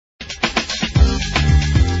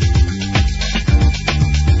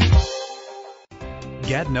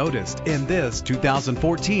Get noticed in this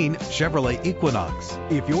 2014 Chevrolet Equinox.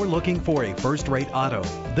 If you're looking for a first-rate auto,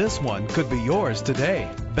 this one could be yours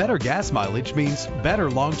today. Better gas mileage means better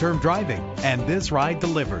long-term driving, and this ride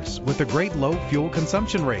delivers with a great low fuel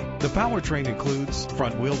consumption rate. The powertrain includes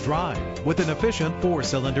front-wheel drive with an efficient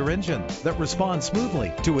 4-cylinder engine that responds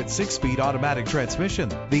smoothly to its 6-speed automatic transmission.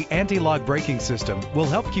 The anti-lock braking system will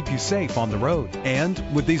help keep you safe on the road. And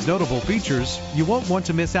with these notable features, you won't want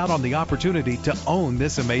to miss out on the opportunity to own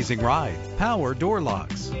this amazing ride. Power door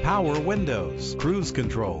locks, power windows, cruise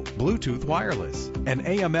control, Bluetooth wireless, an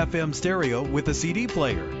AM/FM stereo with a CD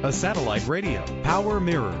player, a satellite radio, power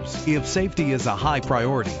mirrors. If safety is a high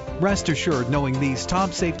priority, rest assured knowing these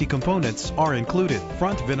top safety components are included: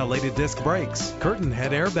 front ventilated disc brakes, curtain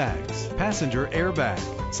head airbags, passenger airbag,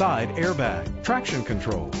 side airbag, traction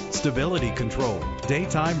control, stability control,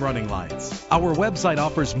 daytime running lights. Our website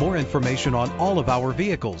offers more information on all of our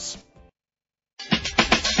vehicles.